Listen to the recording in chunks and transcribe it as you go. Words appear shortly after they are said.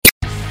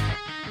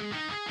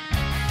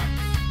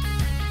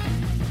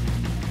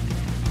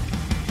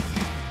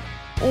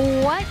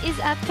What is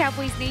up,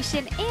 Cowboys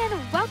Nation,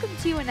 and welcome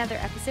to another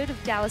episode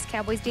of Dallas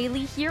Cowboys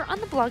Daily here on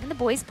the Blog and the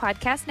Boys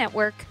Podcast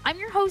Network. I'm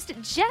your host,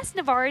 Jess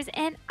Navarez,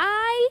 and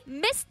I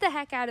missed the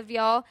heck out of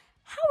y'all.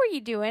 How are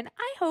you doing?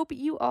 I hope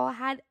you all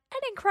had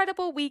an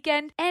incredible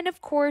weekend, and of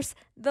course,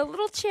 the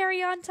little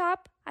cherry on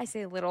top, I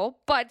say little,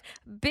 but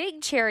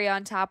big cherry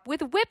on top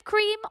with whipped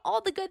cream, all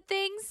the good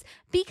things,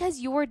 because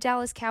your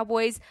Dallas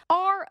Cowboys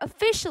are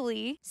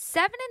officially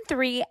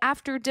 7-3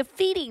 after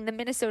defeating the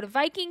Minnesota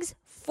Vikings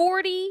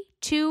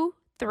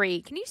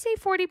 40-3. Can you say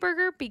 40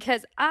 burger?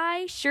 Because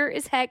I sure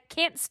as heck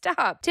can't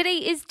stop. Today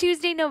is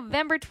Tuesday,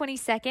 November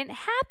 22nd.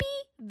 Happy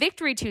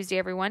Victory Tuesday,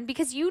 everyone,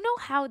 because you know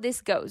how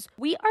this goes.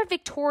 We are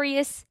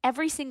victorious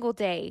every single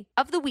day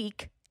of the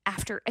week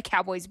after a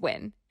Cowboys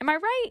win. Am I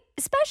right?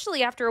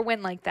 Especially after a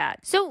win like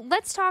that. So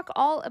let's talk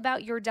all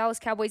about your Dallas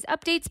Cowboys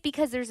updates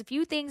because there's a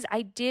few things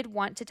I did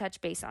want to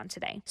touch base on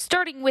today.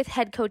 Starting with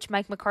head coach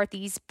Mike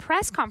McCarthy's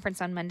press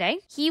conference on Monday.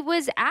 He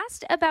was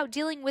asked about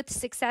dealing with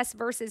success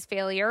versus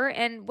failure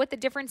and what the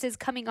difference is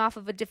coming off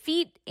of a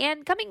defeat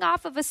and coming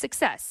off of a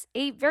success,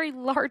 a very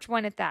large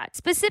one at that.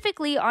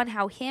 Specifically on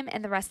how him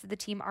and the rest of the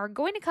team are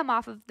going to come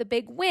off of the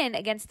big win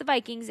against the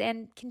Vikings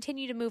and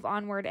continue to move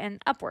onward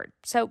and upward.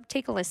 So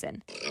take a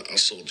listen. I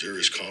saw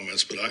Jerry's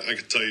comments, but I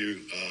can tell you,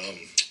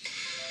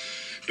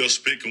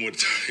 speaking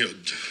with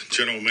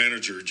General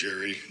Manager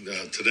Jerry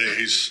today,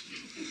 he's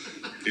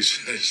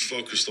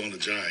focused on the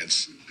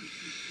Giants,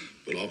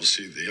 but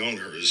obviously the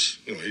owner is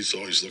he's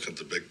always looking at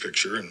the big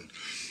picture, and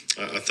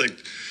I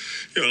think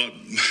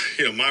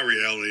my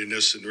reality in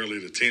this, and really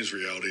the team's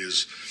reality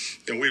is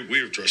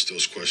we addressed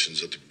those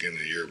questions at the beginning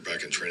of the year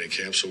back in training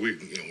camp, so we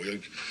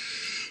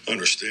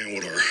understand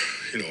what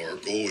our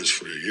goal is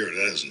for the year.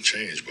 That hasn't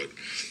changed, but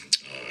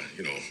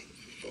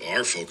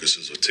our focus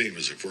as a team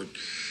is if we're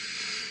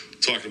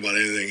talking about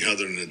anything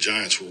other than the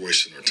Giants, we're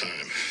wasting our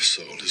time.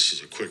 So this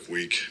is a quick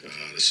week.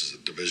 This is a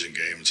division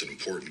game. It's an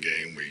important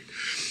game. We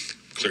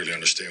clearly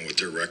understand what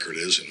their record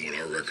is and what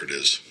our record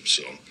is.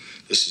 So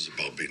this is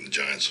about beating the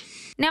Giants.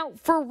 Now,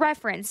 for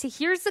reference,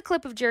 here's the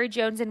clip of Jerry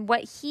Jones and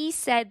what he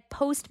said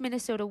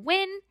post-Minnesota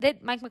win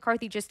that Mike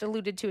McCarthy just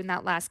alluded to in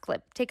that last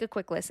clip. Take a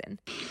quick listen.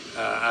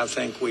 I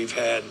think we've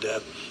had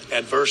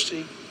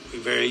adversity. We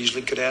very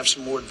easily could have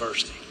some more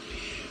adversity.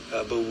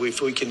 But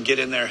if we can get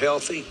in there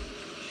healthy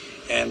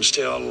and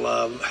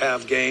still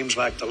have games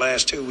like the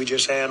last two we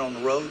just had on the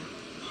road,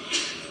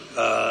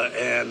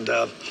 and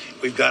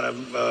we've got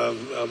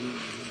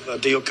a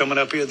deal coming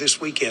up here this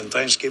weekend,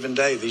 Thanksgiving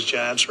Day. These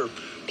Giants are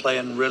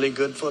playing really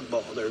good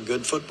football. They're a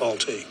good football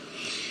team.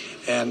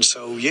 And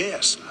so,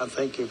 yes, I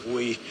think if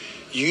we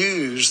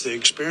use the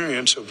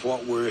experience of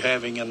what we're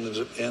having in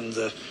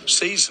the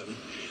season,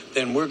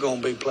 then we're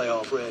going to be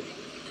playoff ready.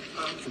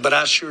 But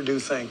I sure do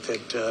think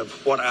that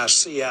what I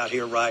see out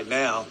here right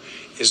now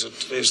is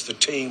the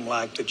team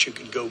like that you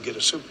could go get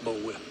a Super Bowl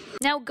with.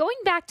 Now, going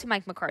back to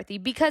Mike McCarthy,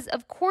 because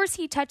of course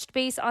he touched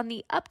base on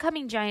the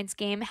upcoming Giants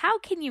game, how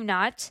can you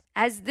not,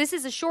 as this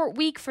is a short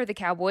week for the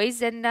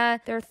Cowboys and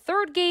their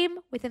third game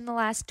within the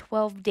last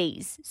 12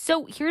 days.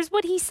 So here's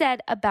what he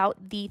said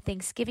about the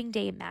Thanksgiving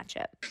Day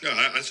matchup. No,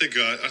 I think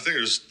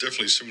there's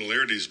definitely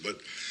similarities,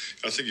 but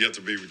I think you have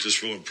to be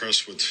just real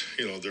impressed with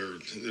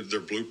their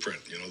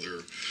blueprint. They're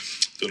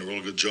doing a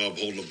real good job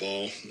holding the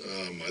ball.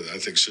 I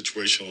think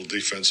situational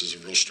defense is a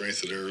real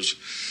strength of theirs,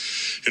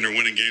 and they're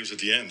winning games at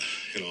the end.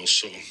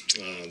 So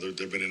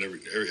they've been in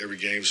every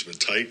game's been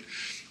tight,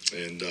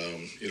 and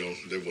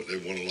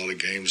they've won a lot of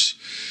games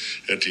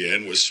at the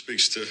end, which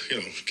speaks to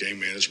game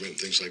management and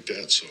things like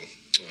that. So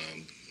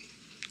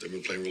they've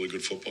been playing really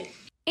good football.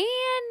 And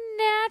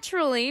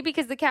naturally,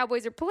 because the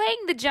Cowboys are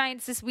playing the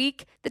Giants this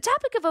week, the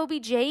topic of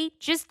OBJ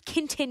just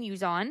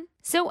continues on.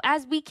 So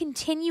as we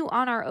continue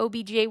on our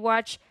OBJ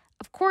watch,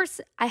 of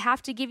course, I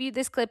have to give you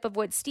this clip of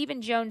what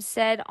Stephen Jones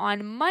said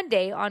on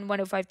Monday on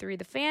 105.3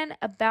 The Fan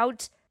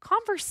about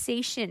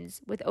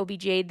conversations with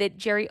OBJ that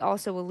Jerry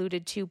also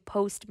alluded to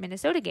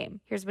post-Minnesota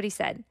game. Here's what he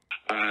said.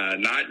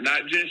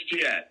 Not just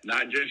yet.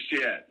 Not just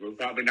yet. We're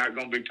probably not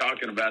going to be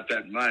talking about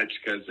that much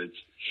because it's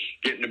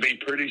getting to be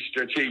pretty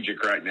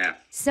strategic right now.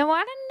 So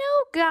I don't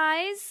know,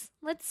 guys.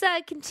 Let's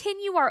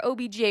continue our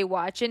OBJ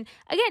watch. And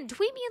again,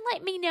 tweet me and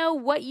let me know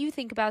what you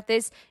think about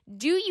this.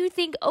 Do you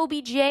think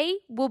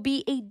OBJ will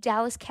be a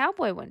Dallas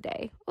Cowboy one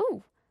day?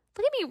 Ooh,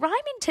 look at me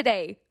rhyming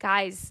today.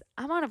 Guys,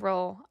 I'm on a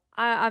roll.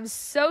 I'm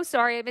so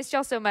sorry. I missed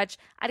y'all so much.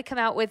 I had to come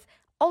out with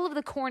all of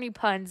the corny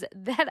puns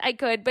that I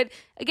could. But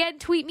again,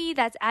 tweet me.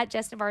 That's at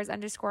JessNavarez_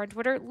 on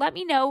Twitter. Let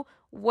me know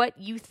what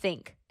you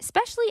think,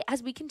 especially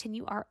as we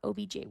continue our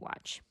OBJ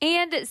watch.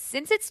 And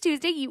since it's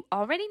Tuesday, you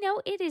already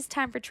know it is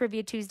time for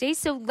Trivia Tuesday.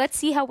 So let's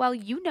see how well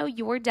you know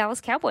your Dallas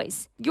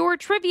Cowboys. Your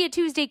Trivia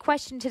Tuesday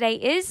question today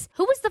is,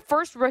 who was the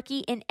first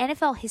rookie in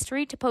NFL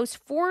history to post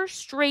 4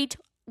 straight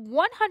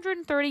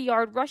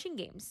 130-yard rushing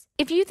games?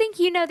 If you think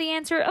you know the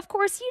answer, of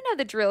course, you know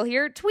the drill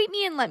here. Tweet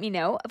me and let me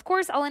know. Of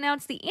course, I'll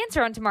announce the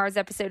answer on tomorrow's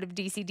episode of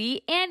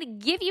DCD and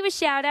give you a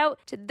shout out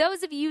to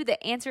those of you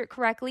that answer it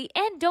correctly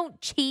and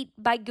don't cheat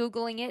by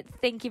Googling it.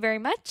 Thank you very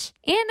much.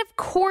 And of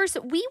course,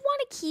 we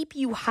want to keep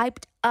you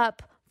hyped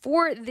up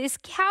for this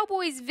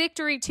Cowboys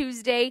Victory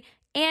Tuesday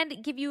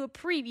and give you a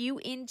preview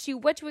into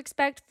what to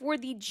expect for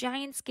the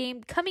Giants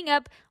game coming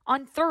up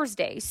on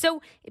Thursday.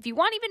 So if you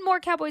want even more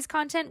Cowboys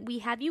content, we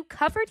have you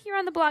covered here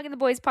on the Blog and the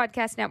Boys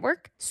Podcast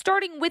Network,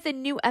 starting with a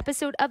new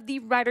episode of the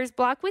Writer's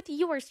Block with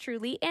yours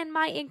truly and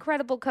my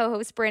incredible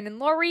co-host Brandon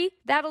Laurie.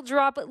 That'll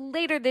drop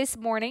later this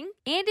morning.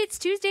 And it's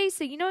Tuesday,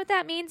 so you know what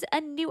that means. A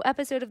new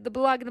episode of the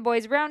Blog and the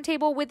Boys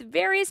Roundtable with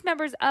various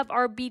members of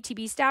our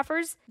BTB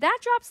staffers. That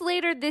drops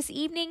later this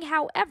evening.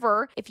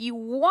 However, if you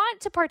want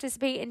to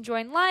participate and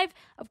join live,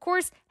 of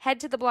course, head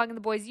to the Blog and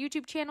the Boys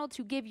YouTube channel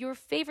to give your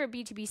favorite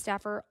BTB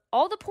staffer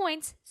all the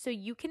points so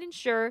you can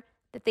ensure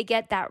that they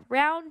get that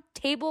round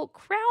table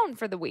crown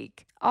for the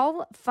week.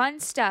 All fun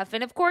stuff.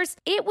 And of course,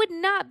 it would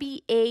not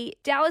be a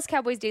Dallas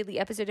Cowboys Daily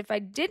episode if I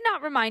did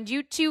not remind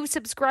you to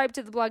subscribe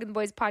to the Blog and the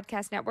Boys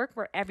Podcast Network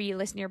wherever you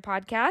listen to your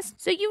podcast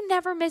so you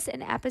never miss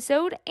an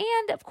episode.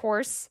 And of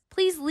course,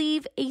 please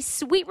leave a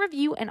sweet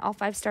review and all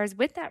 5 stars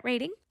with that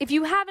rating. If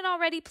you haven't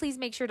already, please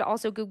make sure to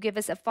also go give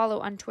us a follow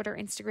on Twitter,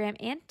 Instagram,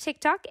 and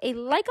TikTok, a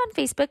like on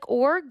Facebook,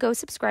 or go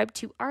subscribe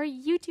to our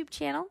YouTube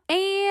channel.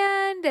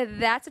 And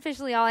that's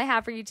officially all I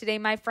have for you today,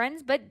 my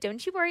friends. But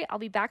don't you worry, I'll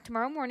be back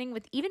tomorrow morning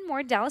with even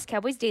more Dallas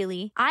Cowboys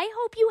Daily. I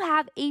hope you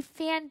have a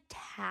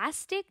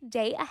fantastic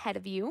day ahead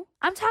of you.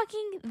 I'm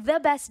talking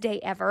the best day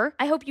ever.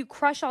 I hope you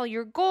crush all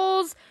your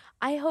goals.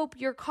 I hope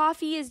your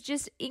coffee is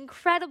just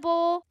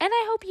incredible. And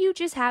I hope you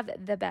just have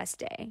the best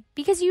day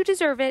because you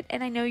deserve it.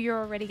 And I know you're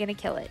already going to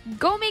kill it.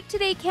 Go make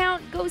today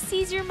count. Go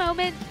seize your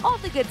moment. All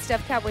the good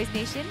stuff, Cowboys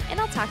Nation. And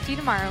I'll talk to you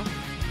tomorrow.